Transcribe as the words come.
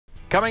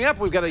Coming up,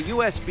 we've got a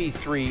USB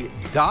 3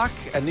 dock,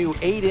 a new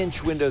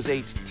 8-inch Windows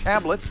 8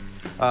 tablet.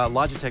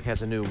 Logitech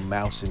has a new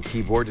mouse and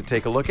keyboard to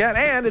take a look at,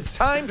 and it's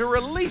time to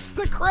release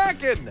the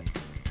Kraken.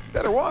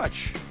 Better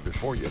watch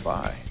before you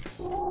buy.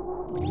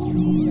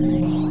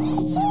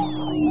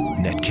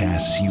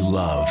 Netcasts you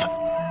love.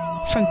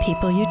 From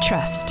people you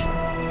trust.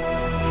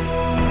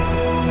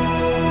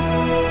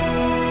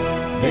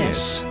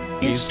 This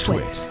is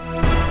Twit.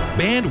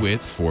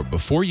 Bandwidth for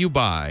Before You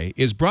Buy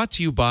is brought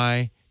to you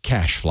by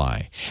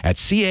Cashfly at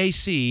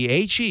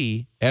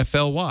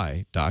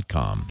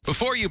CACHEFLY.com.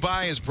 Before You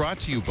Buy is brought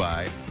to you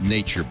by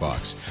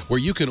NatureBox, where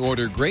you can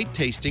order great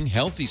tasting,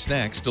 healthy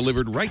snacks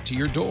delivered right to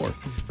your door.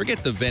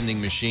 Forget the vending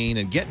machine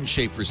and get in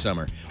shape for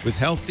summer with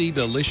healthy,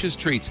 delicious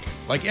treats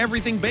like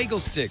everything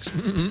bagel sticks.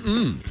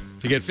 To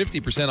get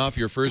 50% off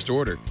your first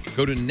order,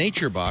 go to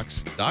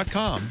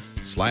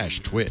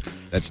naturebox.com/twit.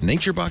 That's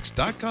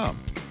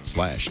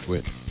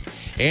naturebox.com/twit.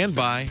 And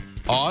by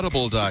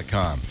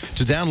Audible.com.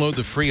 To download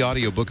the free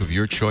audiobook of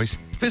your choice,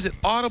 visit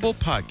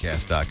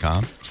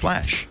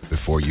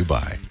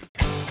audiblepodcast.com/beforeyoubuy.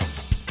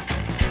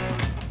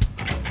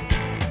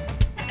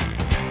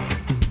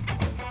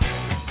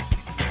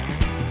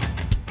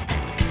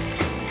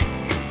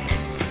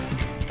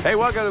 Hey,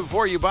 welcome to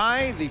Before You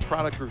Buy, the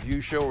product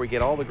review show where we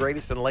get all the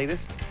greatest and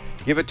latest,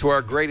 give it to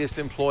our greatest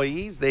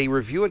employees. They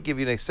review it,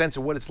 give you a sense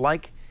of what it's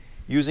like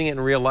using it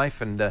in real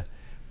life, and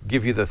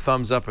give you the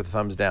thumbs up or the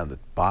thumbs down, the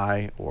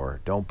buy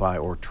or don't buy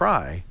or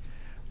try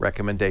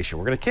recommendation.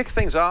 We're going to kick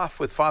things off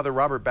with Father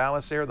Robert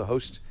Ballesaire, the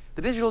host,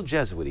 the digital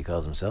Jesuit he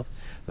calls himself,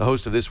 the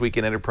host of This Week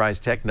in Enterprise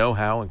Tech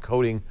Know-How and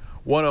Coding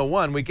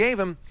 101. We gave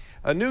him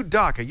a new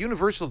dock, a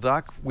universal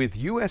dock with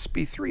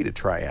USB 3 to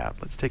try out.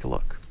 Let's take a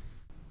look.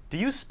 Do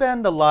you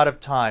spend a lot of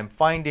time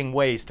finding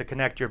ways to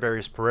connect your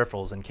various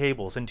peripherals and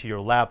cables into your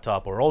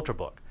laptop or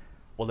Ultrabook?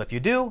 Well, if you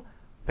do,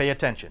 pay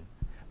attention,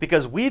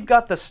 because we've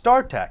got the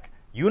Startech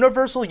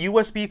Universal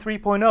USB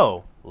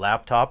 3.0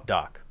 Laptop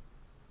Dock.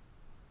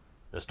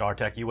 The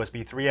Startech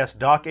USB 3S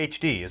Dock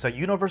HD is a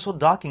universal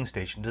docking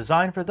station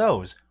designed for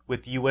those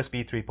with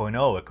USB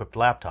 3.0 equipped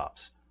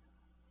laptops.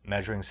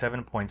 Measuring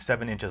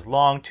 7.7 inches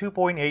long,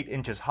 2.8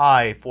 inches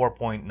high,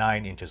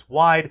 4.9 inches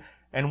wide,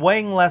 and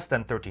weighing less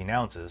than 13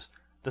 ounces,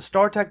 the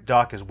Startech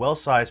dock is well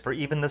sized for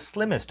even the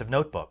slimmest of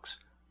notebooks.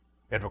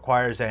 It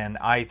requires an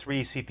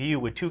i3 CPU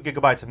with 2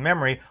 GB of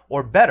memory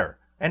or better,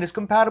 and is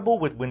compatible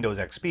with Windows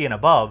XP and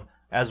above,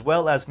 as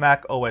well as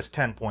Mac OS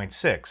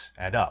 10.6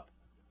 and up.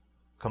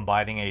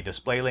 Combining a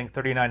DisplayLink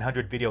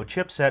 3900 video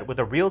chipset with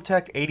a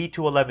Realtek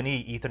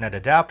 8211E Ethernet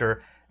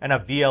adapter and a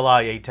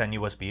VLI A10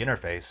 USB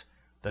interface,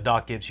 the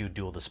dock gives you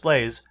dual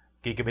displays,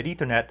 gigabit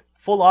Ethernet,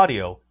 full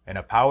audio, and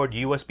a powered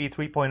USB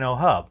 3.0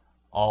 hub,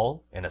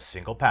 all in a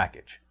single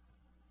package.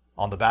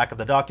 On the back of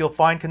the dock you'll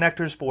find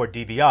connectors for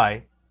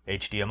DVI,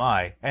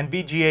 HDMI, and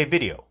VGA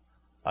video,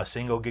 a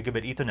single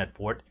gigabit Ethernet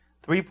port,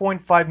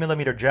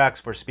 3.5mm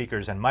jacks for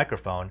speakers and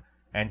microphone,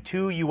 and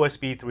 2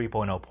 USB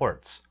 3.0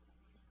 ports.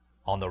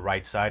 On the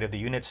right side of the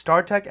unit,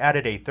 Startech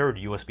added a third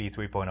USB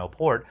 3.0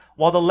 port,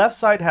 while the left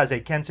side has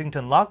a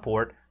Kensington lock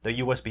port, the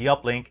USB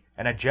uplink,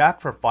 and a jack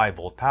for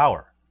 5-volt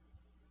power.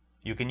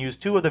 You can use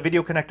 2 of the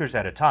video connectors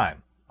at a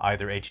time,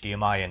 either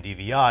HDMI and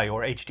DVI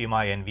or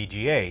HDMI and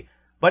VGA,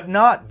 but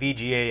not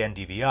VGA and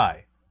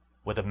DVI,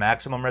 with a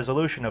maximum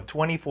resolution of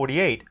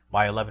 2048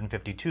 by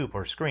 1152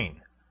 per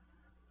screen.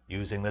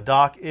 Using the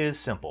dock is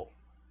simple.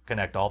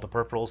 Connect all the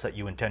peripherals that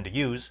you intend to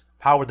use,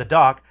 power the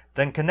dock,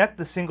 then connect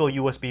the single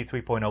USB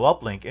 3.0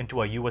 uplink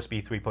into a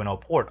USB 3.0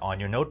 port on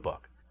your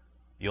notebook.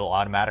 You'll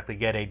automatically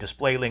get a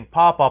DisplayLink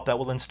pop-up that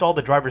will install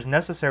the drivers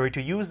necessary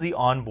to use the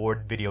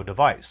onboard video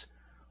device.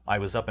 I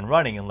was up and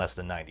running in less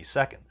than 90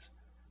 seconds.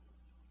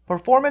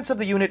 Performance of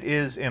the unit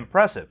is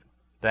impressive,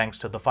 thanks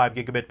to the 5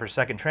 gigabit per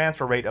second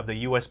transfer rate of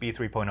the USB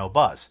 3.0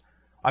 bus.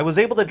 I was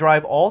able to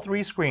drive all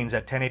 3 screens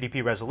at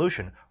 1080p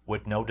resolution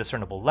with no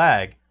discernible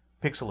lag,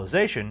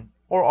 pixelization,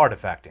 or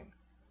artifacting.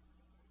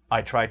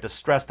 I tried to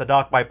stress the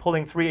dock by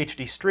pulling 3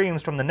 HD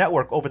streams from the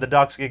network over the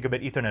dock's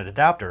gigabit Ethernet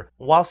adapter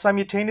while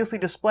simultaneously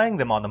displaying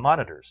them on the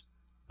monitors.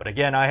 But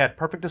again, I had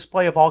perfect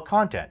display of all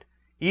content,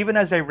 even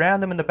as I ran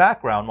them in the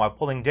background while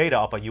pulling data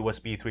off a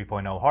USB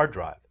 3.0 hard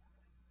drive.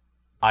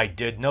 I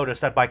did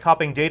notice that by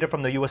copying data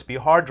from the USB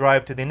hard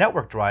drive to the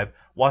network drive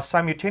while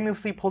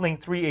simultaneously pulling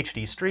 3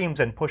 HD streams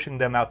and pushing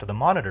them out to the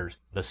monitors,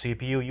 the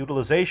CPU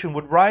utilization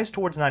would rise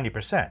towards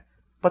 90%.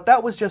 But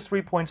that was just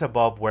 3 points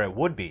above where it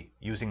would be,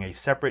 using a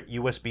separate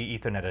USB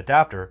Ethernet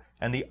adapter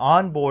and the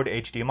onboard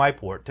HDMI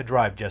port to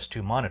drive just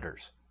 2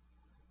 monitors.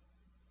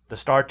 The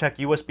Startech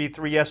USB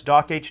 3S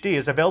Dock HD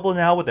is available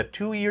now with a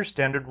 2-year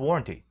standard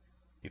warranty.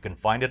 You can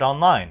find it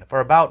online for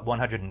about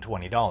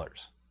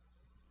 $120.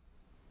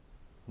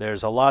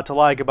 There's a lot to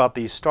like about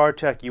the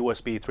Startech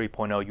USB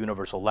 3.0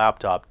 Universal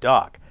Laptop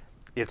Dock.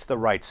 It's the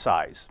right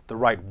size, the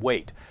right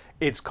weight.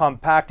 It's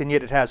compact, and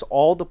yet it has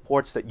all the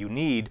ports that you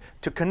need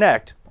to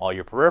connect all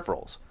your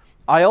peripherals.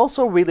 I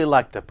also really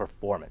like the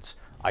performance.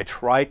 I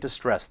tried to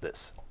stress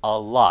this a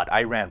lot.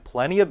 I ran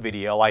plenty of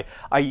video. I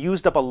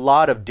used up a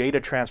lot of data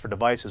transfer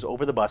devices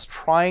over the bus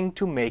trying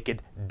to make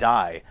it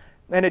die.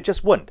 and it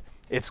just wouldn't.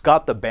 It's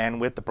got the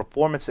bandwidth, the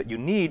performance that you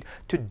need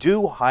to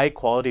do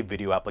high-quality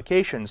video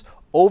applications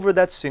over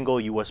that single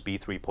USB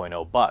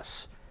 3.0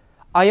 bus.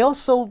 I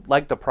also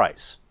like the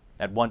price.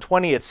 At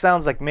 $120, it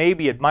sounds like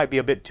maybe it might be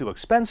a bit too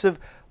expensive,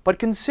 but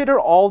consider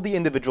all the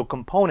individual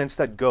components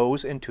that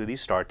goes into the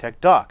Startech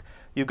dock.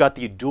 You've got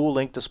the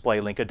dual-link display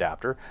link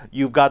adapter,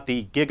 you've got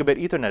the gigabit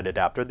Ethernet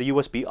adapter, the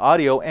USB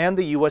audio, and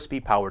the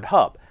USB-powered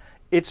hub.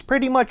 It's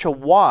pretty much a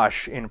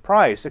wash in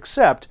price,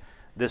 except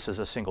this is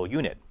a single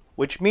unit,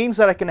 which means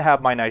that I can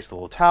have my nice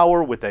little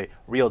tower with a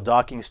real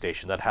docking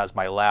station that has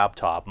my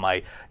laptop,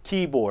 my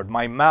keyboard,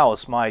 my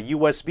mouse, my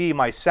USB,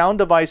 my sound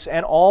device,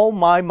 and all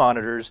my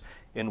monitors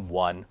in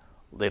one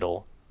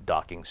little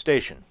docking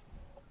station.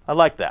 I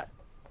like that.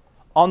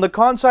 On the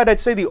con side, I'd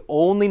say the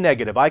only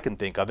negative I can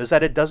think of is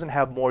that it doesn't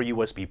have more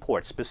USB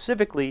ports,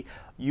 specifically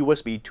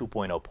USB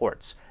 2.0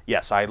 ports.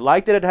 Yes, I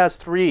like that it has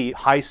 3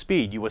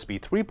 high-speed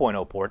USB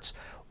 3.0 ports,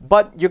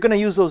 but you're going to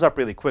use those up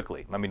really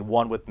quickly. I mean,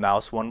 one with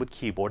mouse, one with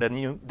keyboard,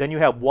 and then you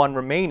have one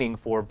remaining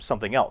for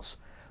something else.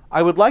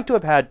 I would like to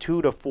have had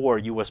 2 to 4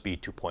 USB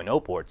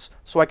 2.0 ports,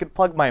 so I could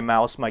plug my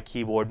mouse, my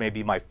keyboard,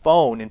 maybe my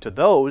phone into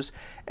those,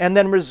 and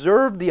then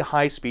reserve the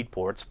high-speed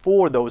ports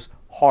for those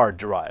hard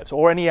drives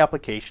or any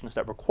applications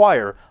that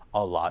require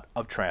a lot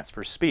of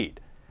transfer speed.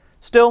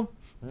 Still,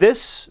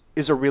 this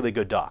is a really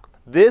good dock.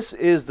 This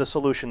is the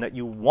solution that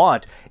you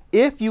want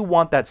if you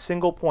want that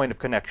single point of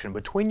connection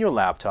between your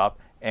laptop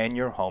and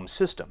your home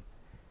system.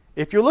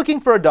 If you're looking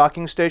for a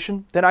docking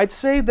station, then I'd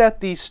say that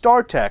the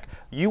Startech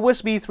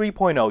USB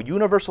 3.0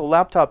 Universal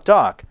Laptop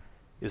Dock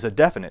is a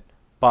definite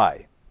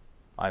buy.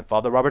 I'm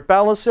Father Robert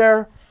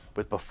Balacer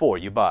with Before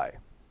You Buy.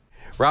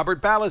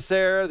 Robert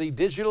Balacer, the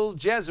digital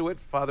Jesuit.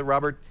 Father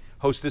Robert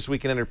hosts This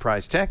Week in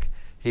Enterprise Tech.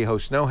 He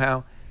hosts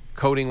Know-How,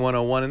 Coding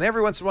 101, and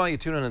every once in a while you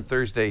tune in on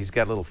Thursday, he's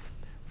got a little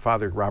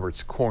Father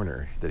Robert's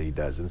Corner that he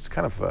does, and it's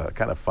kind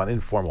of fun,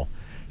 informal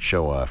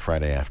show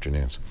Friday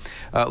afternoons.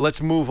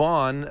 Let's move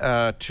on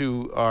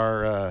to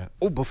our,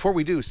 before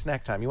we do,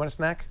 snack time. You want a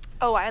snack?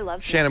 Oh, I love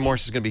snacking. Shannon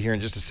Morse is going to be here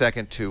in just a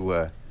second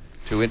to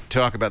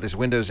talk about this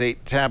Windows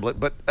 8 tablet,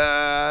 but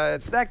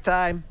it's snack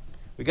time.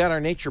 We got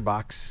our Nature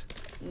Box.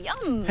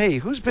 Yum. Hey,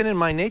 who's been in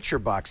my Nature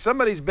Box?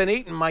 Somebody's been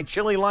eating my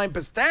chili lime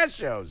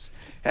pistachios.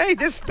 Hey,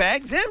 this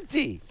bag's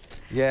empty.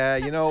 Yeah,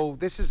 you know,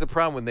 this is the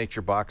problem with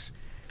Nature Box.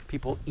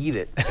 People eat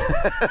it.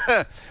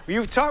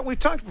 We've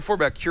talked before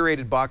about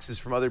curated boxes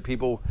from other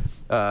people,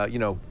 you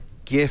know,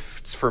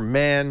 gifts for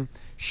men,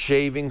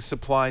 shaving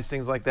supplies,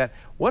 things like that.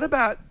 What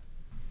about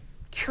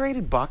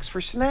curated box for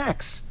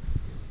snacks?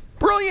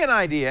 Brilliant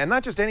idea, and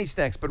not just any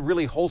snacks, but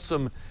really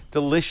wholesome,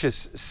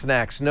 delicious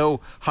snacks. No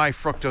high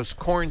fructose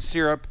corn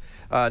syrup,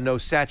 no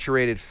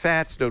saturated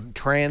fats, no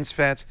trans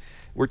fats.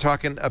 We're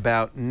talking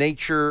about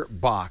Nature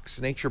Box,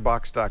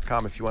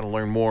 naturebox.com if you want to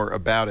learn more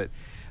about it.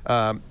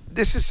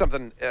 This is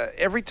something,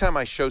 every time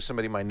I show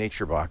somebody my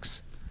Nature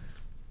Box,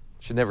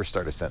 should never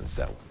start a sentence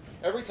that way.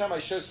 Every time I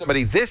show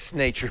somebody this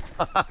Nature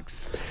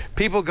Box,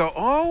 people go,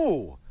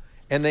 oh,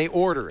 and they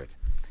order it.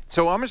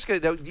 So I'm just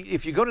going to,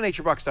 if you go to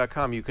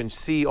naturebox.com, you can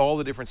see all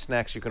the different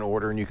snacks you can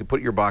order, and you can put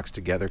your box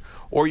together,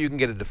 or you can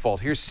get a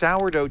default. Here's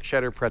sourdough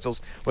cheddar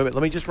pretzels. Wait a minute,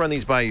 let me just run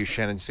these by you,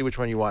 Shannon, see which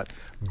one you want.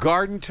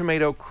 Garden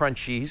tomato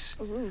crunchies,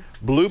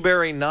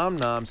 blueberry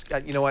nom-noms.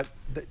 You know what?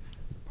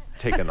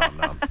 Take a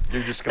nom-nom.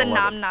 You're just going to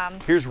love it. The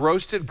nom-noms. Here's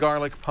roasted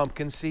garlic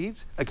pumpkin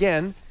seeds.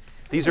 Again,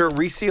 these are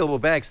resealable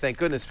bags, thank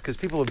goodness, because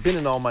people have been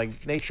in all my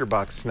Nature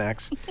Box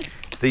snacks.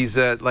 These,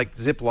 like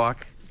Ziploc.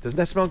 Doesn't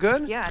that smell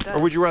good? Yeah, it does.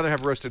 Or would you rather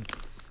have roasted?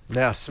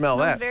 Now, smell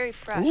that. It smells very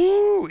fresh.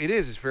 Ooh, it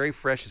is. It's very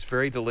fresh. It's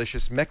very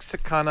delicious.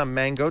 Mexicana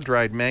mango,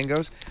 dried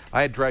mangoes.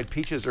 I had dried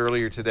peaches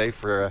earlier today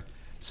for a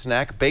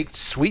snack. Baked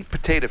sweet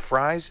potato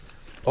fries.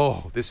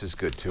 Oh, this is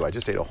good, too. I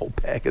just ate a whole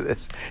bag of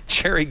this.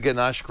 Cherry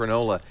ganache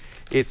granola.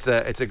 It's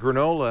a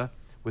granola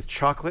with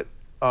chocolate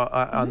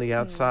on the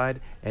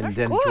outside and That's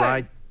then good.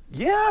 dried.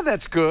 Yeah,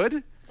 that's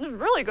good. This is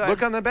really good.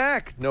 Look on the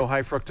back. No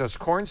high fructose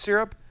corn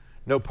syrup.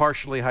 No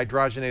partially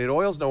hydrogenated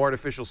oils, no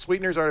artificial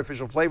sweeteners,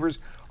 artificial flavors,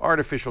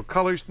 artificial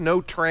colors, no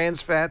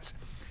trans fats.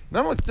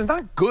 It's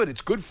not good,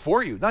 it's good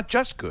for you. Not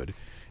just good,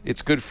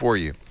 it's good for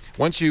you.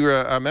 Once you're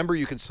a member,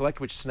 you can select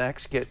which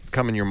snacks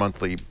come in your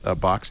monthly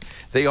box.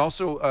 They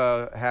also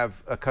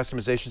have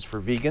customizations for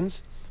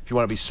vegans. If you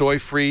want to be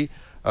soy-free,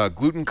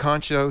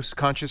 gluten-conscious,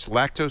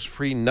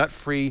 lactose-free,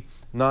 nut-free,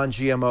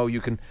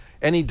 non-GMO,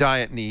 any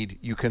diet need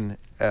you can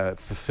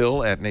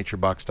fulfill at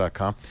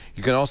naturebox.com.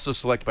 You can also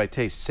select by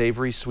taste,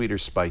 savory, sweet, or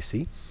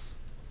spicy.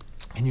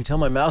 Can you tell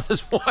my mouth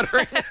is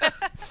watering?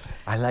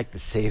 I like the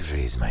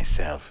savories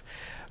myself.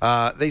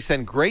 They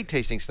send great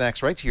tasting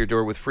snacks right to your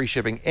door with free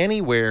shipping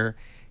anywhere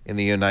in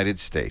the United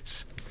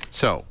States.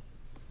 So,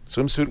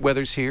 swimsuit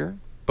weather's here,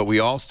 but we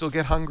all still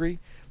get hungry.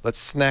 Let's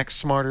snack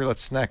smarter,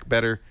 let's snack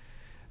better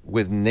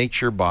with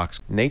Nature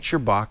Box.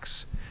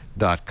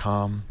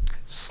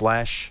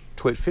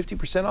 naturebox.com/twit.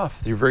 50%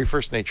 off your very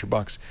first Nature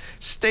Box.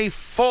 Stay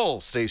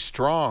full, stay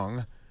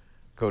strong.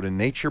 Go to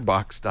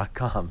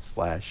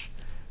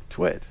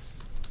naturebox.com/twit.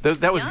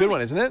 That was a good Yummy.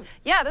 one, isn't it?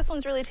 Yeah, this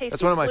one's really tasty.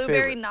 That's one of my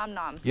Blueberry favorites.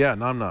 nom-noms. Yeah,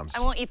 nom-noms.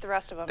 I won't eat the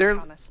rest of them, They're- I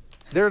promise.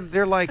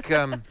 They're like,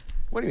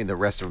 what do you mean the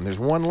rest of them? There's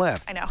one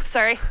left. I know,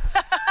 sorry.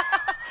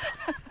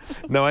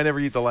 No, I never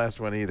eat the last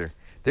one either.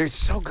 They're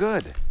so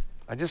good.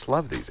 I just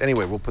love these.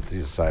 Anyway, we'll put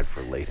these aside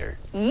for later.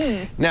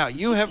 Now,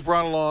 you have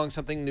brought along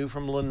something new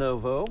from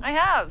Lenovo. I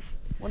have.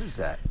 What is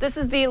that? This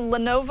is the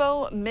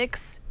Lenovo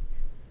Miix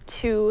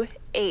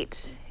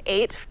 2.8.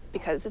 8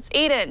 because it's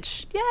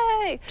 8-inch.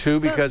 Yay! 2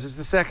 So- because it's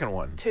the second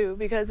one. 2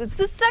 because it's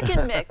the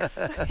second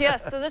Miix.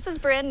 Yes, so this is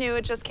brand new.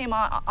 It just came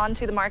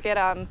onto the market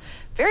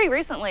very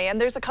recently, and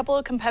there's a couple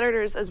of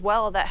competitors as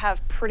well that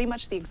have pretty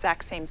much the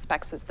exact same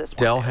specs as this one.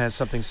 Dell has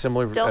something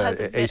similar. Dell has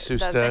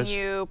Asus the does.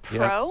 Venue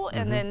Pro,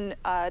 and then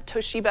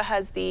Toshiba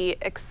has the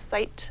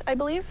Excite, I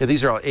believe. Yeah,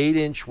 these are all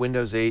 8-inch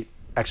Windows 8.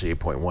 Actually,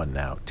 8.1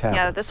 now. Tablets.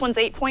 Yeah, this one's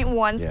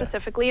 8.1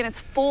 specifically, and it's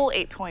full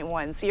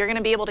 8.1. So you're going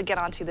to be able to get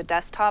onto the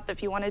desktop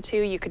if you wanted to.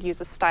 You could use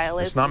a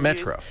stylus. It's not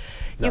Metro.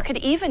 No. You could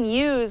even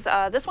use,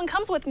 this one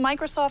comes with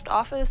Microsoft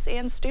Office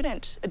and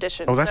Student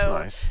Edition. Oh, that's so,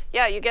 nice.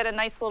 Yeah, you get a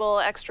nice little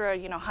extra,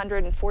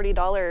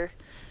 $140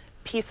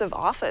 piece of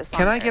Office.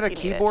 Can on I there get a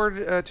if you need it.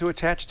 keyboard to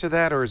attach to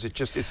that, or is it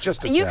just, it's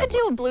just a You tablet? could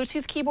do a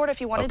Bluetooth keyboard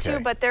if you wanted to,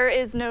 Okay. but there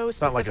is no It's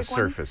not specific like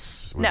a one.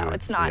 Surface. No,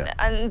 it's not. Yeah.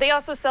 And they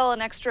also sell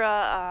an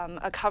extra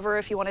a cover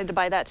if you wanted to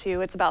buy that too.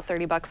 It's about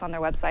 $30 on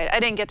their website. I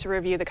didn't get to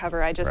review the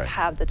cover. I just Right.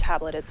 have the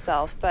tablet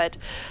itself. But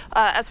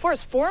as far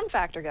as form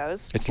factor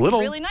goes, It's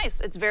little. really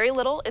nice. It's very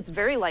little. It's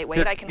very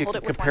lightweight. I can hold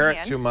it with one compare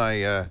hand. it to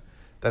my,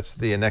 that's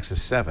the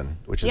Nexus 7,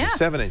 which is Yeah. a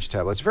 7-inch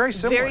tablet. It's very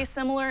similar. Very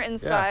similar in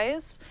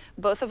size.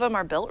 Both of them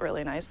are built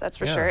really nice, that's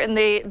for Yeah. sure. And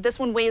this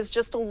one weighs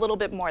just a little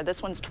bit more.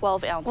 This one's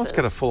 12 ounces. Well, it's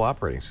got a full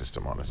operating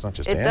system on it. It's not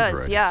just It Android.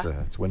 does,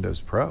 yeah. It's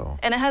Windows Pro.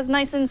 And it has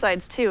nice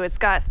insides too. It's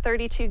got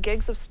 32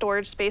 gigs of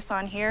storage space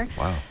on here.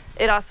 Wow.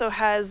 It also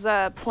has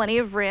plenty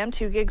of RAM,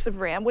 2 gigs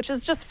of RAM, which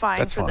is just fine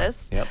That's for fine.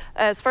 this. Yep.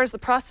 As far as the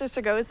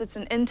processor goes, it's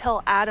an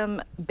Intel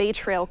Atom Bay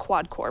Trail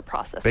quad-core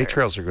processor. Bay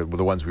Trails are good, were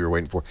the ones we were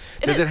waiting for.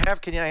 It Does is. it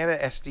have, can you add an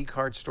SD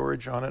card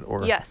storage on it?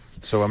 Or? Yes.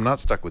 So I'm not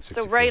stuck with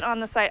 64. So right on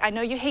the side, I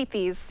know you hate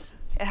these.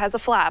 It has a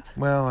flap.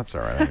 Well, that's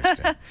all right, I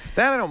understand.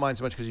 That I don't mind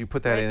so much because you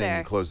put that Right in and there.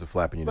 you close the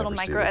flap and you Little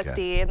never see it micro again.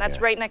 SD, and that's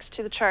Yeah. right next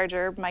to the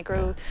charger.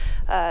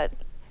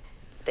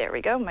 There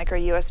we go, micro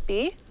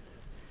USB.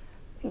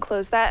 You can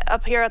close that.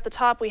 Up here at the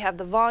top, we have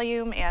the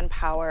volume and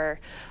power.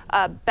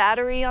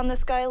 Battery on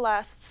this guy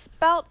lasts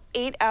about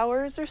 8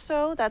 hours or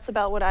so. That's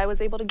about what I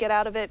was able to get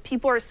out of it.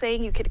 People are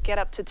saying you could get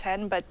up to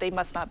 10, but they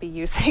must not be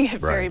using it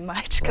very Right,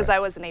 much because right. I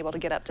wasn't able to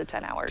get up to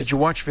 10 hours. Did you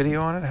watch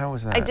video on it? How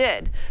was that? I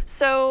did.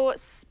 So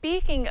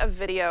speaking of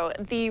video,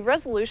 the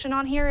resolution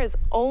on here is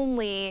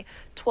only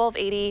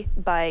 1280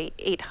 by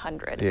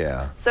 800.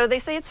 Yeah. So they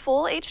say it's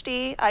full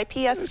HD,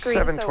 IPS screen,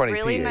 so 720p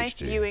really nice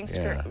HD.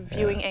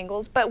 viewing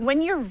angles. But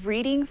when you're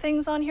reading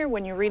things on here,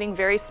 when you're reading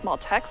very small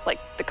text like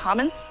the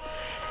comments,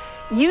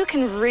 you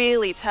can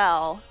really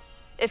tell.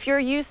 If you're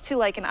used to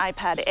like an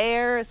iPad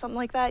Air or something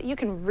like that, you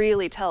can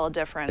really tell a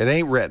difference. It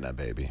ain't Retina,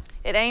 baby.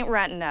 It ain't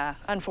Retina,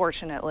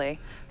 unfortunately.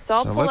 So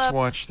I'll So pull let's up.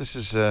 watch. This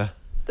is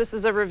This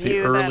is a the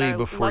review early that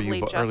before lovely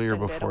you Justin earlier did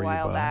before a you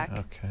while buy. back.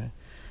 Okay.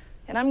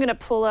 And I'm gonna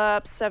pull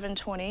up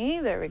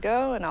 720. There we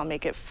go, and I'll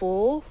make it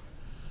full.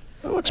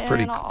 It looks And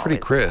pretty I'll pretty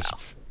always crisp.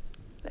 allow.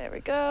 There we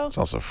go. It's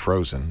also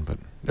frozen, but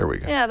there we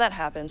go. Yeah, that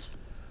happens.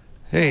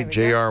 Hey, There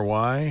we go.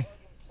 JRY.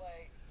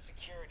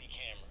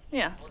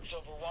 Yeah.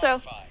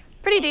 So,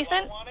 pretty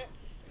decent.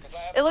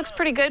 It looks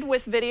pretty good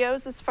with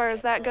videos as far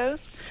as that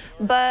goes,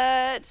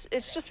 but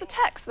it's just the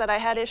text that I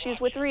had issues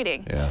with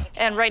reading. Yeah.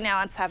 And right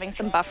now it's having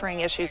some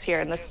buffering issues here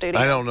in the studio.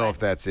 I don't know if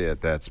that's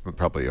it. That's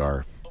probably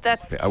our.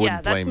 That's I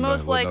wouldn't that's blame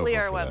most likely Lenovo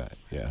our for web. that.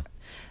 Yeah.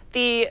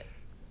 The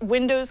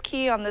Windows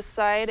key on this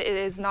side, it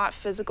is not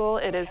physical,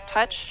 it is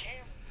touch.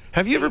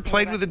 Have you So ever you can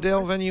played go with the back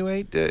Dell Venue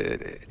 8?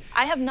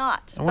 I have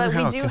not, I wonder but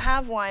how we it do could-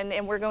 have one,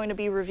 and we're going to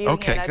be reviewing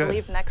Okay, it, I good.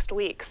 believe, next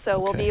week. So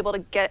we'll be Okay. able to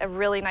get a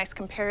really nice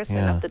comparison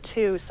Yeah. of the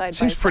two side by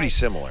Seems side. pretty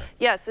similar.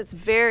 Yes, it's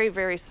very,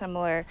 very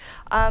similar.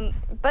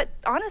 But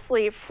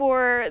honestly,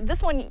 for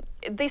this one,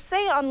 they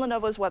say on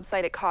Lenovo's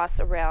website it costs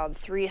around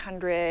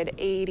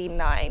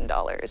 $389,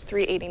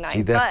 $389.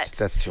 See,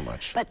 that's too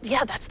much. But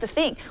yeah, that's the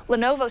thing.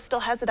 Lenovo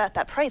still has it at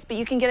that price, but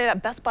you can get it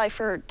at Best Buy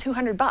for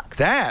 $200.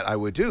 That I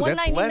would do.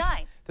 That's less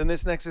 $199. than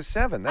this Nexus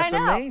 7. That's I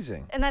know.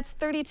 amazing. And that's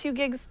 32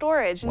 gig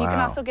storage. And you can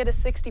Wow. also get a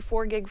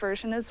 64 gig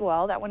version as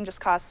well. That one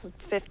just costs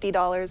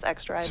 $50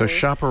 extra, I So believe.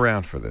 shop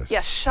around for this.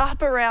 Yeah,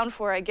 shop around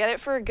for it. Get it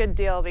for a good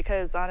deal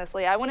because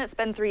honestly, I wouldn't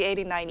spend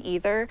 $389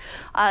 either.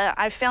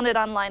 I've found it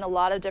online a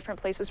lot of different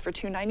places for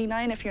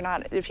 $299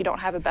 if you don't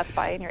have a Best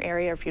Buy in your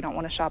area or if you don't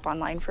want to shop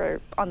online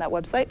on that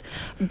website.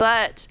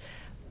 But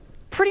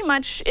pretty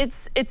much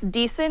it's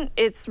decent.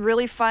 It's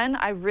really fun.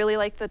 I really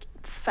like the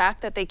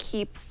fact that they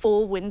keep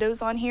full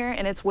Windows on here,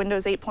 and it's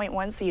Windows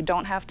 8.1, so you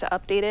don't have to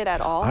update it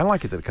at all. I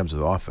like it that it comes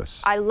with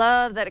Office. I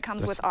love that it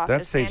comes with Office.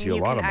 That saves you a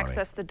lot of money. And you can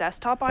access the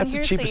desktop on That's here.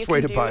 That's the cheapest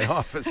way to buy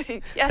Office.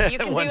 Yeah, you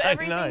can do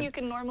everything you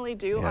can normally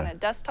do on a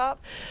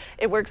desktop.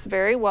 It works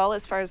very well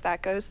as far as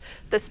that goes.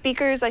 The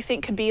speakers, I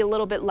think, could be a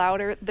little bit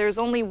louder. There's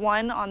only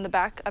one on the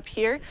back up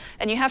here,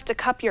 and you have to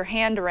cup your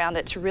hand around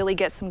it to really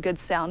get some good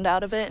sound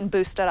out of it and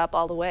boost it up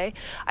all the way.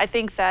 I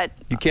think that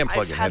you can't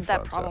plug in I've had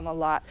that problem a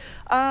lot.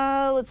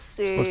 Let's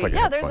see. Looks like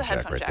there's a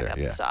headphone jack up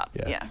the top.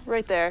 Yeah,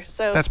 right there.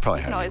 So that's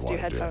probably you can how always you do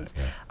headphones.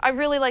 Yeah. I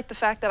really like the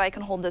fact that I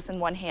can hold this in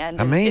one hand.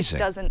 Amazing.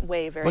 And it doesn't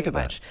weigh very Look at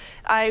much.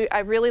 That. I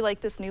really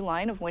like this new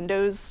line of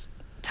Windows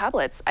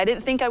tablets. I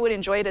didn't think I would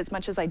enjoy it as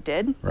much as I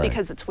did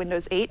because it's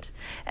Windows 8,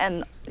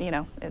 and you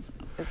know it's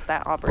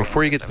that operating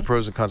Before you system. get to the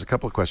pros and cons, a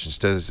couple of questions.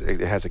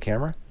 It has a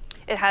camera?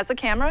 It has a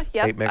camera,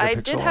 yep. 8 megapixel I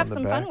did have on the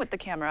some back? fun with the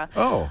camera.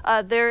 Oh,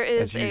 there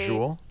is as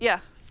usual? Yeah.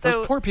 So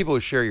those poor people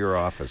who share your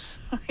office.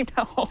 I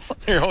know.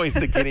 They're always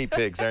the guinea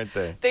pigs, aren't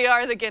they? They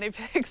are the guinea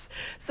pigs.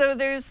 So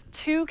there's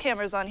 2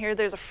 cameras on here.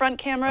 There's a front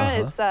camera,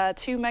 it's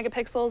 2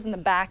 megapixels, and the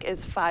back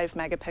is 5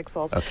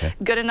 megapixels. Okay.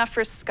 Good enough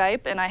for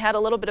Skype, and I had a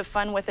little bit of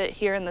fun with it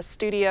here in the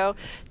studio,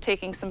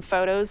 taking some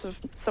photos of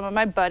some of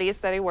my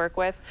buddies that I work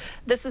with.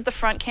 This is the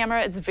front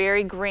camera. It's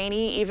very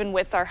grainy, even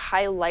with our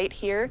high light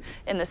here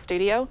in the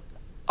studio.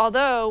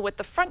 Although with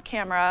the front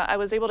camera, I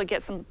was able to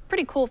get some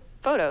pretty cool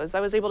photos. I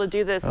was able to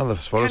do this kind of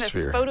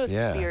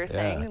photosphere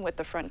thing with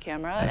the front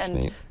camera,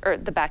 or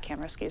the back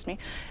camera, excuse me.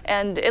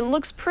 And it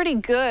looks pretty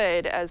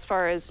good as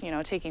far as, you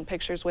know, taking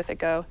pictures with it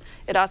go.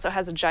 It also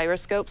has a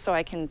gyroscope, so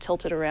I can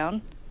tilt it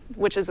around,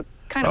 which is a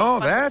kind of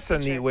fun that's feature.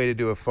 a neat way to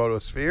do a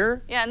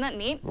photosphere. Yeah, isn't that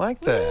neat?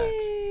 Like that.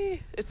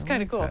 Yay. It's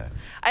kind of cool.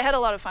 I had a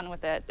lot of fun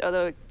with it,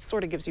 although it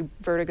sort of gives you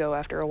vertigo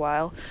after a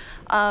while.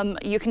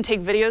 You can take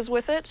videos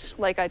with it,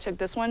 like I took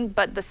this one,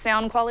 but the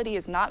sound quality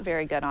is not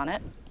very good on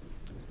it.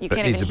 But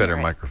it needs a better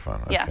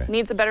microphone. Okay. Yeah,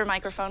 needs a better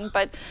microphone,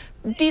 but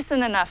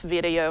decent enough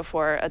video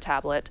for a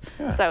tablet.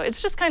 Yeah. So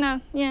it's just kind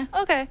of,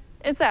 okay,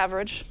 it's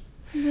average.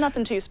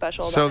 Nothing too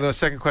special about So it. the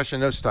second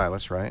question, no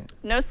stylus, right?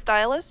 No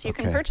stylus. You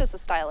can purchase a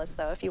stylus,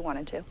 though, if you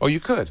wanted to. Oh,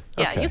 you could?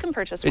 Yeah, you can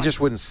purchase one. It just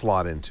wouldn't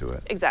slot into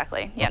it.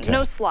 Exactly. Yeah,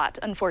 no slot,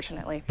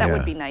 unfortunately. That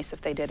would be nice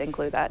if they did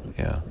include that.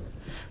 Yeah.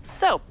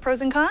 So,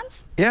 pros and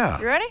cons? Yeah.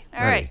 You ready?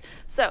 All right.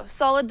 So,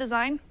 solid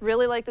design.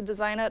 Really like the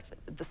design of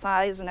the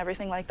size and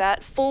everything like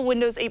that. Full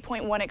Windows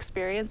 8.1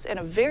 experience and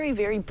a very,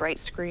 very bright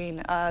screen.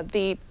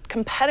 The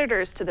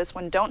competitors to this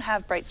one don't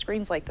have bright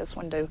screens like this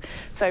one do.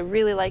 So I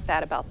really like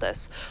that about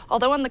this.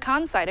 Although on the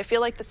con side, I feel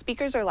like the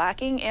speakers are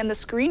lacking and the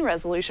screen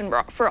resolution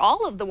for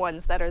all of the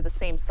ones that are the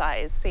same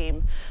size,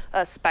 same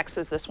specs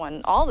as this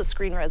one, all the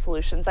screen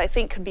resolutions I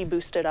think could be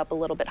boosted up a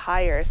little bit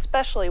higher,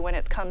 especially when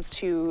it comes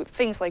to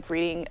things like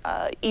reading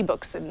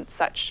ebooks and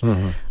such,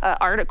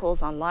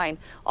 articles online,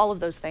 all of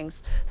those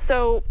things.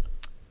 So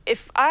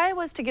if I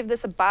was to give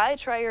this a buy,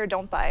 try, or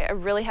don't buy, I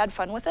really had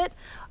fun with it.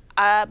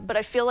 But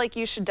I feel like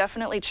you should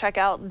definitely check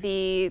out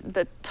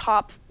the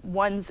top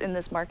ones in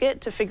this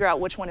market to figure out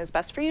which one is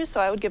best for you,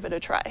 so I would give it a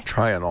try.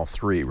 Try on all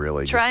 3,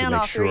 really, just to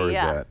make sure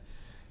that,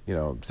 you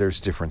know,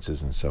 there's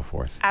differences and so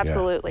forth.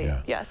 Absolutely,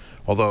 yes.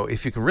 Although,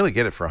 if you can really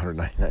get it for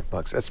 $199,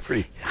 that's a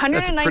pretty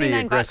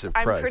aggressive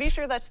price. I'm pretty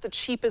sure that's the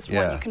cheapest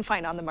one you can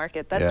find on the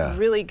market. That's a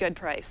really good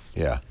price.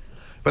 Yeah.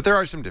 But there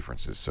are some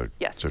differences, so,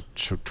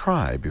 so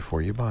try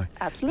before you buy.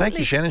 Absolutely. Thank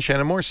you, Shannon.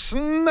 Shannon, more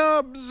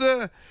snubs.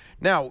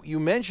 Now, you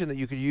mentioned that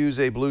you could use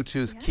a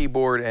Bluetooth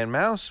keyboard and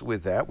mouse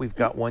with that. We've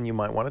got one you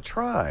might want to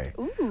try.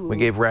 Ooh. We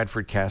gave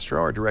Radford Castro,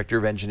 our Director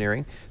of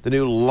Engineering, the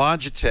new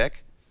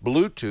Logitech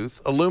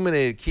Bluetooth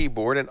Illuminated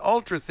keyboard and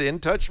ultra-thin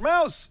touch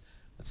mouse.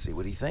 Let's see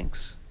what he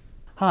thinks.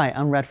 Hi,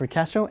 I'm Radford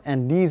Castro,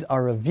 and these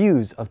are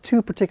reviews of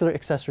 2 particular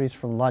accessories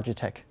from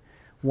Logitech.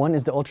 One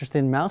is the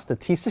ultra-thin mouse, the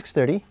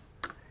T630,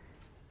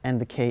 and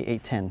the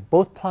K810,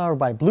 both powered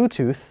by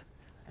Bluetooth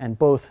and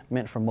both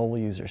meant for mobile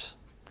users.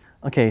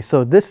 Okay,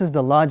 so this is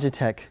the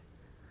Logitech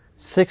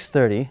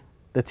 630,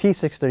 the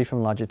T630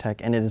 from Logitech,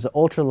 and it is an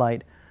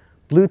ultralight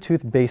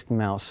Bluetooth-based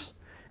mouse.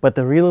 But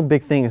the real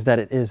big thing is that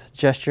it is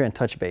gesture and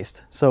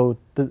touch-based. So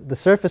the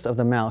surface of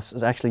the mouse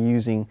is actually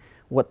using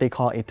what they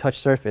call a touch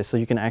surface, so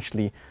you can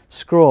actually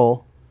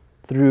scroll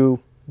through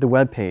the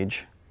web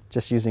page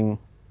just using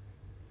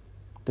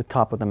the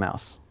top of the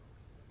mouse.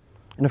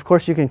 And of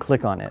course, you can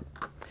click on it.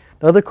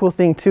 The other cool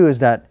thing too is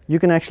that you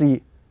can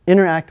actually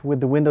interact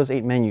with the Windows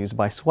 8 menus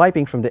by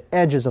swiping from the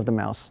edges of the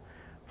mouse,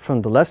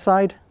 from the left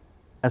side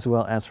as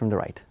well as from the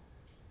right.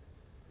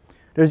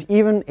 There's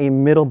even a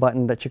middle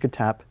button that you could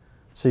tap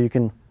so you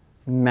can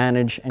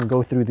manage and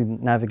go through the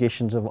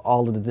navigations of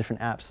all of the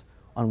different apps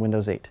on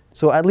Windows 8.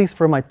 So at least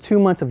for my 2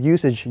 months of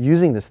usage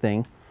using this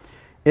thing,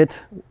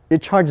 it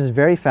charges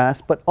very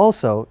fast, but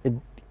also it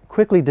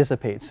quickly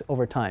dissipates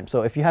over time.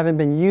 So if you haven't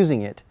been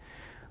using it,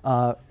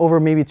 over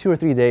maybe 2 or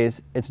 3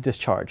 days, it's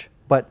discharged.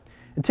 But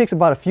it takes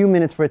about a few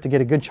minutes for it to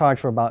get a good charge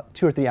for about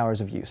 2 or 3 hours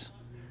of use.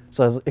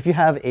 So if you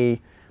have a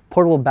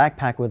portable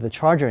backpack with a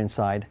charger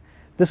inside,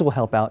 this will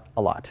help out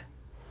a lot.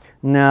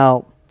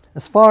 Now,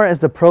 As far as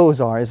the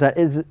pros are, is that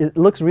it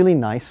looks really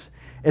nice.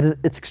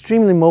 It's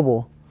extremely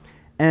mobile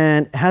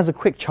and it has a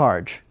quick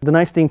charge. The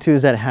nice thing too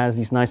is that it has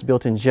these nice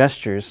built-in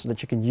gestures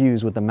that you can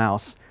use with the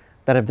mouse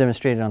that I've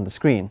demonstrated on the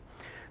screen.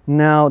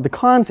 Now the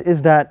cons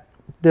is that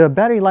the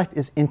battery life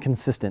is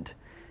inconsistent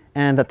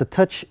and that the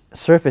touch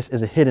surface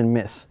is a hit and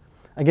miss.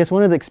 I guess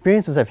one of the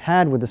experiences I've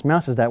had with this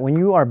mouse is that when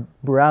you are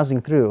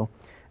browsing through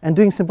and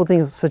doing simple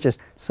things such as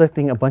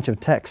selecting a bunch of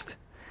text,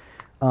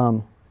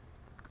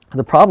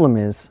 the problem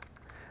is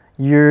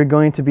you're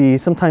going to be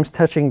sometimes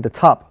touching the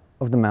top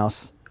of the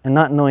mouse and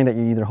not knowing that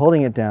you're either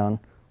holding it down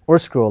or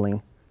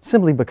scrolling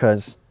simply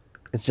because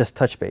it's just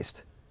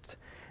touch-based.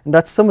 And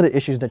that's some of the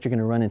issues that you're going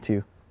to run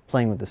into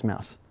playing with this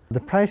mouse. The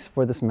price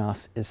for this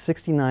mouse is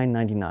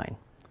 $69.99,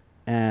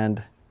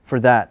 and for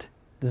that,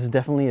 this is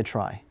definitely a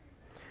try.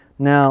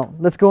 Now,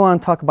 let's go on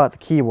and talk about the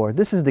keyboard.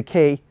 This is the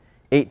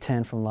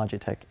K810 from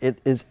Logitech. It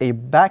is a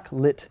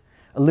backlit,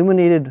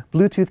 illuminated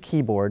Bluetooth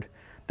keyboard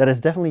that is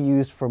definitely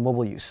used for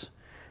mobile use.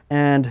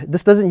 And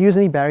this doesn't use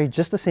any battery,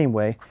 just the same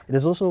way. It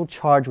is also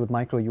charged with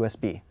micro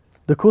USB.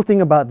 The cool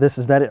thing about this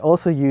is that it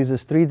also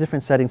uses 3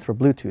 different settings for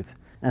Bluetooth.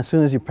 And as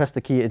soon as you press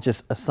the key, it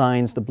just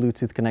assigns the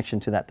Bluetooth connection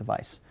to that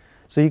device.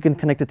 So you can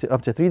connect it to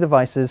up to 3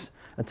 devices,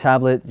 a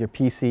tablet, your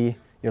PC,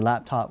 your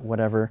laptop,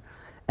 whatever.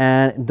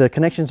 And the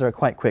connections are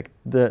quite quick.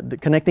 The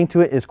connecting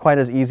to it is quite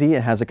as easy.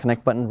 It has a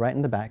connect button right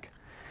in the back.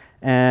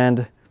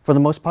 And for the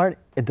most part,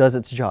 it does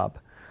its job.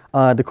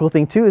 The cool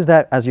thing too is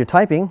that as you're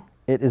typing,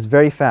 it is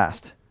very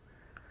fast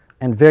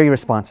and very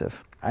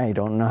responsive. I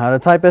don't know how to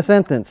type a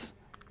sentence.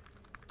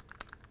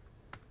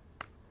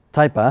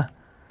 Type a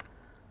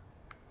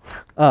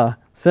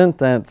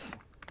sentence.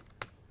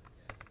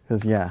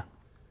 Because yeah,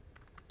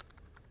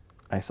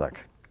 I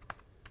suck.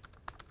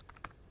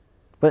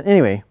 But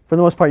anyway, for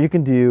the most part, you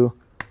can do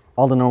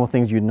all the normal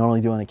things you'd normally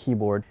do on a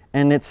keyboard.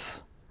 And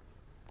it's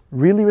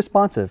really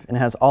responsive and it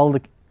has all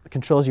the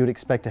controls you would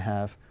expect to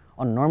have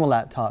on a normal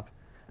laptop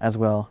as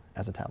well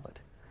as a tablet.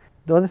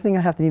 The other thing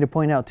I need to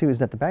point out too is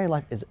that the battery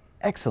life is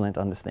excellent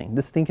on this thing.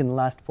 This thing can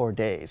last 4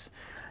 days.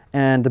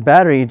 And the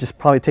battery just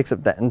probably takes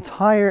up that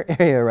entire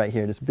area right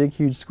here, this big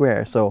huge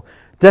square. So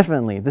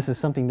definitely this is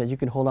something that you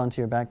can hold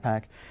onto your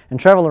backpack and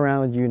travel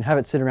around with you and have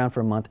it sit around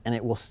for a month and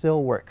it will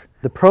still work.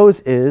 The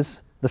pros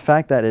is the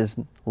fact that it's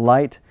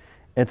light,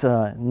 it's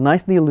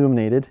nicely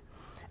illuminated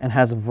and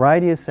has a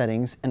variety of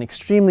settings and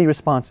extremely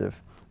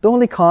responsive. The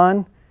only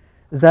con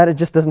is that it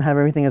just doesn't have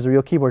everything as a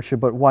real keyboard should,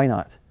 but why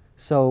not?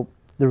 So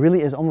there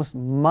really is almost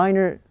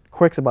minor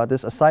quirks about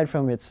this aside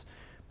from its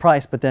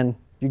price, but then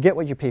you get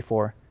what you pay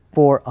for.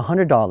 For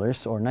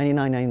 $100 or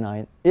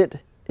 $99.99,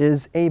 it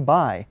is a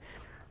buy.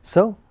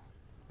 So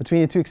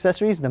between the 2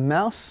 accessories, the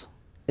mouse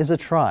is a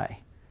try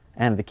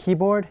and the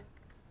keyboard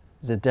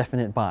is a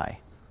definite buy.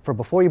 For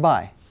Before You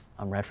Buy,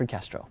 I'm Radford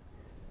Castro.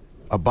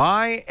 A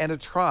buy and a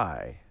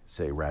try,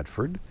 say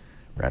Radford.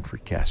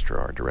 Radford Castro,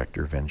 our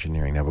Director of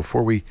Engineering. Now,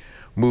 before we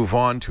move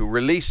on to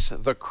release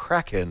the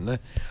Kraken,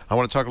 I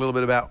want to talk a little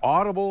bit about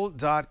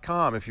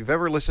Audible.com. If you've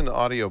ever listened to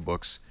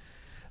audiobooks,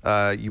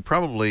 you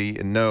probably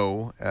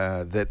know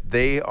that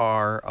they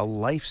are a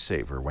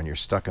lifesaver when you're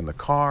stuck in the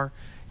car,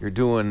 you're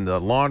doing the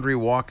laundry,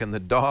 walking the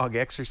dog,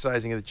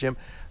 exercising at the gym.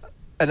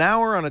 An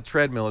hour on a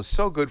treadmill is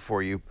so good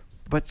for you,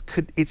 but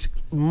it's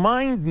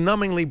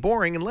mind-numbingly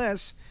boring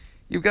unless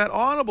you've got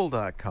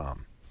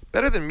Audible.com.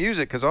 Better than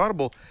music because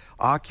Audible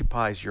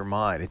occupies your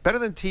mind. It's better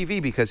than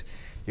TV because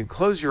you can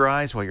close your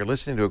eyes while you're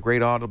listening to a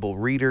great Audible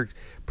reader,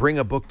 bring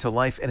a book to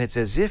life, and it's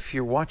as if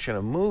you're watching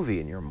a movie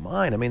in your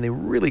mind. I mean, they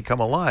really come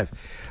alive.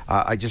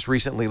 I just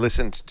recently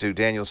listened to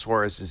Daniel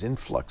Suarez's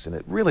Influx, and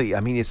it really, I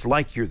mean, it's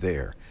like you're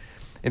there.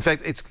 In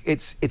fact,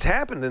 it's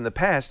happened in the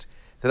past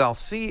that I'll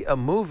see a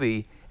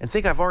movie and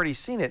think I've already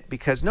seen it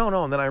because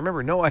no, and then I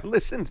remember, no, I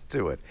listened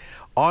to it.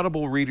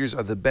 Audible readers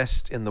are the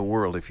best in the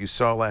world. If you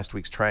saw last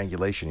week's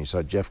Triangulation, you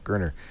saw Jeff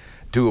Gerner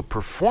do a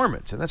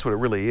performance, and that's what it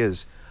really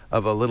is,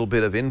 of a little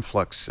bit of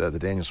Influx, the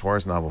Daniel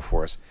Suarez novel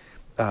for us.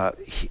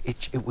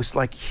 It was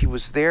like he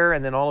was there,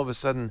 and then all of a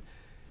sudden,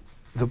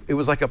 it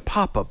was like a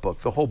pop-up book.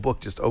 The whole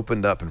book just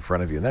opened up in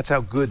front of you, and that's how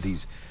good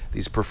these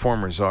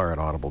performers are at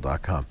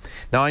Audible.com.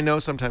 Now, I know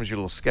sometimes you're a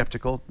little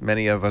skeptical.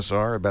 Many of us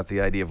are about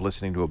the idea of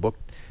listening to a book.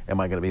 Am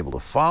I going to be able to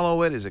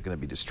follow it? Is it going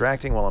to be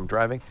distracting while I'm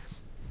driving?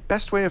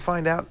 Best way to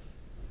find out,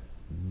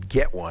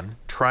 get one,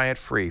 try it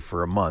free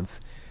for a month,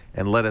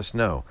 and let us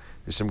know.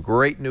 There's some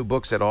great new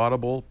books at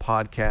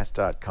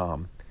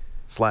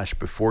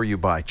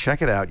audiblepodcast.com/beforeyoubuy.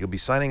 Check it out. You'll be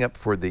signing up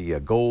for the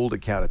gold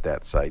account at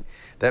that site.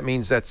 That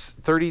means that's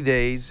 30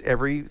 days,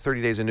 every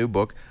 30 days a new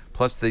book,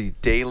 plus the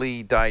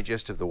daily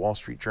digest of the Wall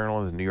Street Journal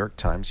and the New York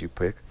Times you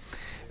pick.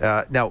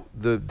 Now,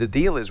 the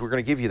deal is we're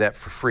going to give you that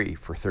for free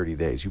for 30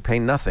 days. You pay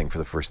nothing for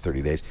the first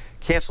 30 days.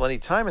 Cancel any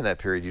time in that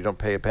period, you don't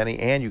pay a penny,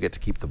 and you get to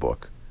keep the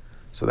book.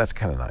 So that's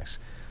kind of nice.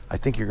 I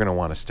think you're going to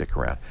want to stick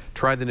around.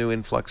 Try the new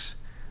Influx.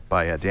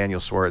 by Daniel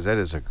Suarez. That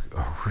is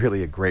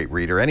really a great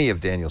reader. Any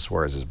of Daniel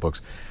Suarez's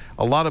books.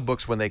 A lot of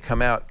books, when they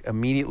come out,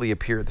 immediately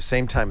appear at the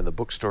same time in the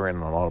bookstore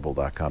and on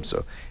audible.com.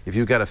 So if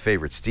you've got a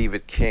favorite,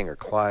 Stephen King or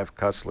Clive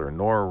Cussler or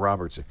Nora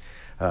Roberts,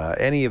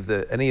 any of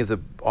the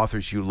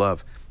authors you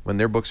love, when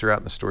their books are out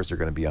in the stores, they're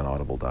going to be on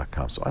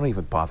audible.com. So I don't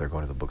even bother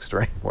going to the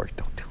bookstore anymore.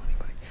 Don't tell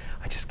anybody.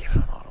 I just get it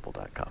on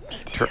audible.com. Me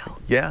too.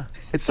 Yeah,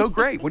 it's so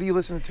great. What are you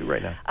listening to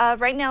right now?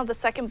 Right now, the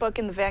second book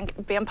in the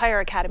Vampire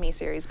Academy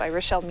series by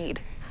Rochelle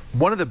Mead.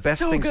 One of the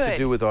best things to good.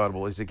 do with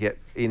Audible is to get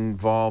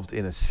involved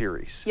in a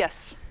series.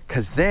 Yes.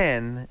 Because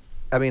then,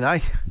 I mean, I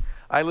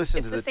listen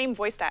It's to the same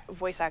voice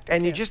actor.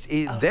 and you too. just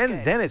it's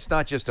then good. it's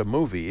not just a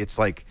movie. It's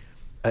like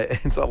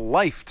it's a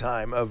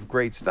lifetime of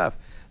great stuff.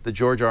 The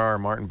George R.R.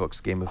 Martin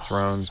books, Game of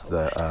Thrones. so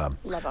The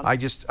good. Love 'em. I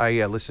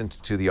listened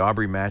to the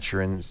Aubrey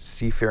Maturin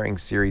Seafaring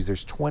series.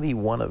 There's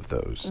 21 of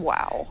those.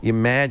 Wow.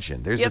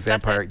 Imagine. There's Yep, the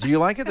that's Vampire. it. Do you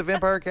like it, the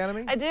Vampire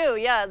Academy? I do,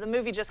 yeah. The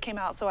movie just came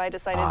out, so I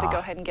decided to go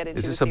ahead and get into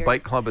Is the this a series.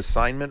 Bike Club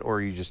assignment, or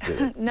you just did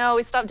it? No,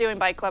 we stopped doing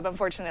Bike Club,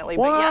 unfortunately.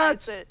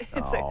 What?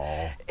 But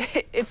yeah,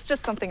 it's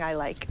just something I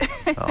like.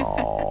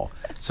 Oh,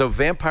 so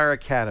Vampire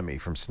Academy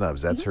from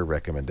Snubs. That's her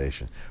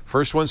recommendation.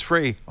 First one's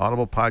free.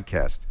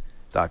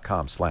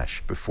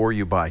 audiblepodcast.com/before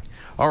you buy.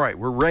 All right,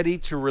 we're ready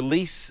to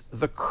release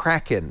the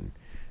Kraken,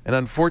 and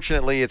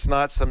unfortunately, it's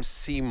not some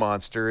sea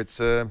monster.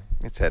 It's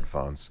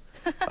headphones.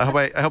 I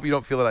hope you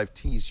don't feel that I've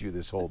teased you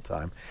this whole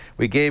time.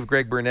 We gave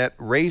Greg Burnett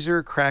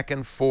Razer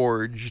Kraken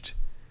Forged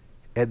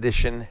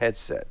Edition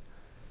headset.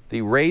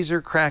 The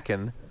Razer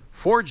Kraken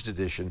Forged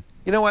Edition.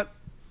 You know what?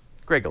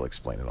 Greg will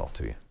explain it all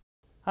to you.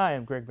 Hi,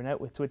 I'm Greg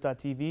Burnett with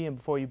Twit.tv and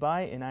Before You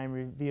Buy, and I'm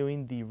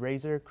reviewing the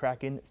Razer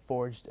Kraken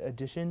Forged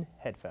Edition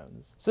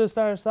headphones. So to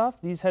start us off,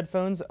 these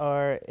headphones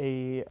are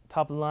a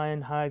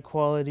top-of-the-line,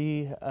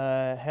 high-quality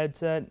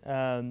headset.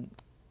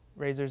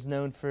 Razer's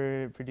known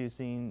for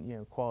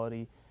producing,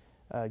 quality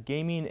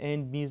gaming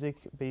and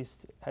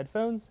music-based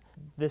headphones.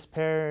 This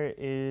pair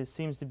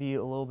seems to be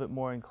a little bit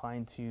more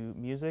inclined to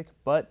music,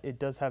 but it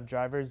does have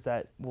drivers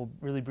that will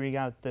really bring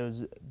out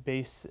those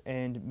bass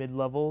and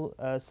mid-level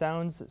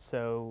sounds,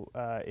 so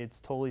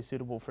it's totally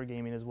suitable for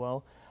gaming as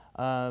well.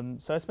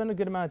 So I spent a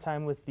good amount of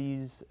time with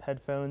these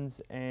headphones,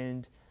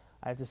 and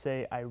I have to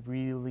say I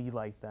really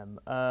like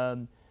them.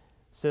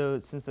 So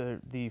since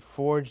the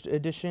Forged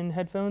Edition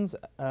headphones,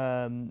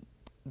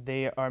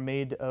 they are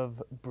made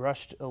of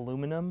brushed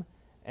aluminum,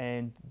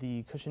 and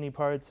the cushiony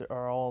parts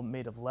are all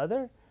made of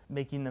leather,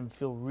 making them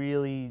feel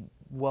really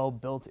well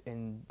built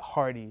and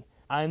hardy.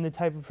 I'm the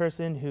type of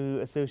person who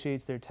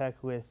associates their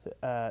tech with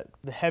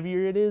the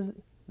heavier it is,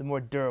 the more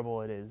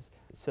durable it is.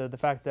 So the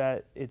fact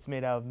that it's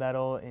made out of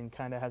metal and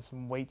kind of has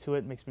some weight to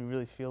it makes me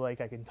really feel like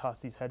I can toss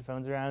these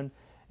headphones around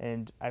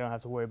and I don't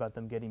have to worry about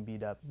them getting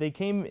beat up. They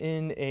came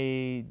in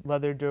a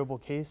leather durable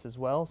case as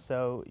well,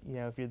 so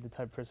if you're the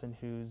type of person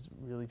who's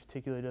really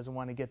particular, doesn't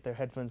want to get their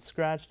headphones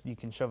scratched, you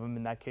can shove them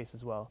in that case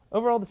as well.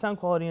 Overall, the sound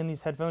quality on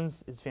these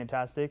headphones is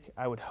fantastic.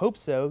 I would hope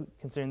so,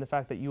 considering the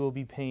fact that you will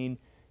be paying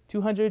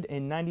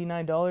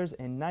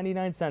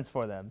 $299.99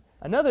 for them.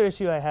 Another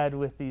issue I had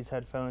with these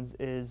headphones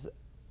is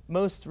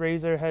most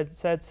Razer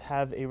headsets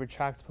have a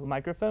retractable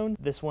microphone.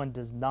 This one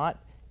does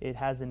not. It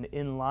has an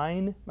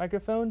inline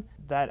microphone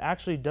that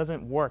actually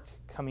doesn't work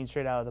coming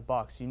straight out of the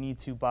box. You need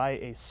to buy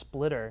a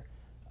splitter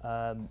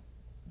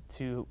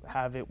to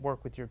have it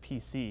work with your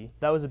PC.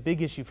 That was a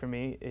big issue for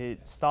me.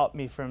 It stopped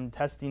me from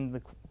testing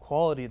the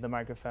quality of the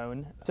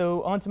microphone.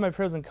 So on to my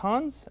pros and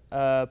cons.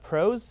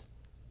 Pros,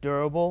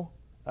 durable,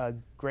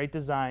 great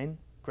design,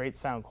 great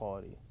sound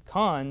quality.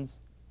 Cons,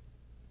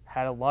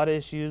 had a lot of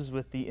issues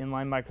with the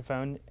inline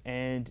microphone,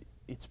 and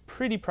it's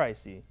pretty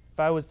pricey. If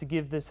I was to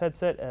give this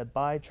headset a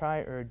buy, try,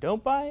 or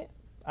don't buy,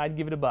 I'd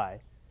give it a buy.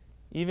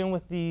 Even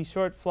with the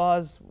short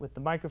flaws with the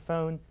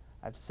microphone,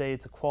 I have to say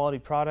it's a quality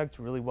product,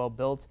 really well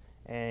built,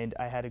 and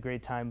I had a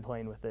great time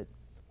playing with it.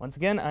 Once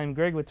again, I'm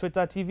Greg with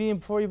Twit.tv, and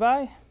Before You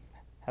Buy,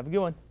 have a good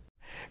one.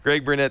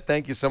 Greg Burnett,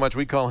 thank you so much.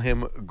 We call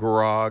him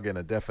Grog and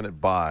a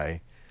definite buy.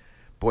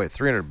 Boy, at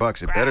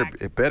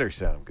 $300, it better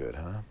sound good,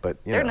 huh?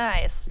 But They're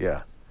nice.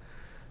 Yeah.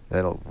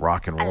 That'll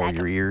rock and roll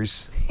your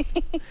ears.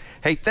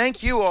 Hey,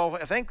 thank you all.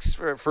 Thanks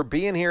for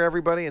being here,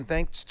 everybody, and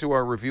thanks to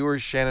our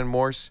reviewers, Shannon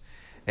Morse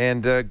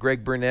and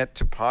Greg Burnett,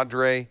 to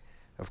Padre,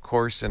 of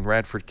course, and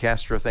Radford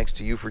Castro. Thanks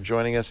to you for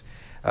joining us.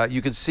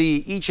 You can see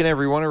each and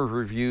every one of our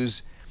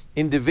reviews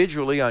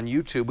individually on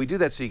YouTube. We do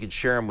that so you can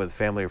share them with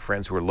family or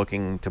friends who are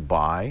looking to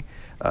buy.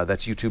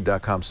 That's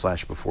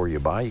youtube.com/before you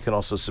buy. You can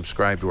also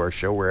subscribe to our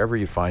show wherever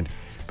you find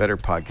better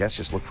podcasts.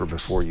 Just look for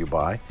Before You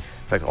Buy. In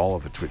fact, all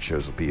of the Twitch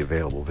shows will be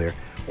available there.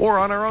 Or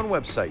on our own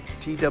website,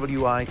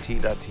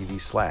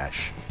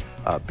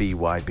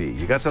 twit.tv/BYB.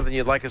 You got something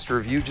you'd like us to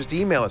review? Just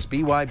email us,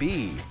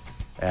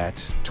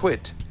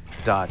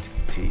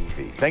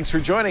 byb@twit.tv. Thanks for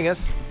joining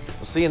us.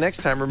 We'll see you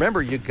next time.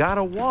 Remember, you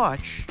gotta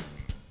watch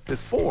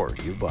before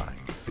you buy.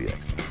 See you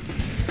next time.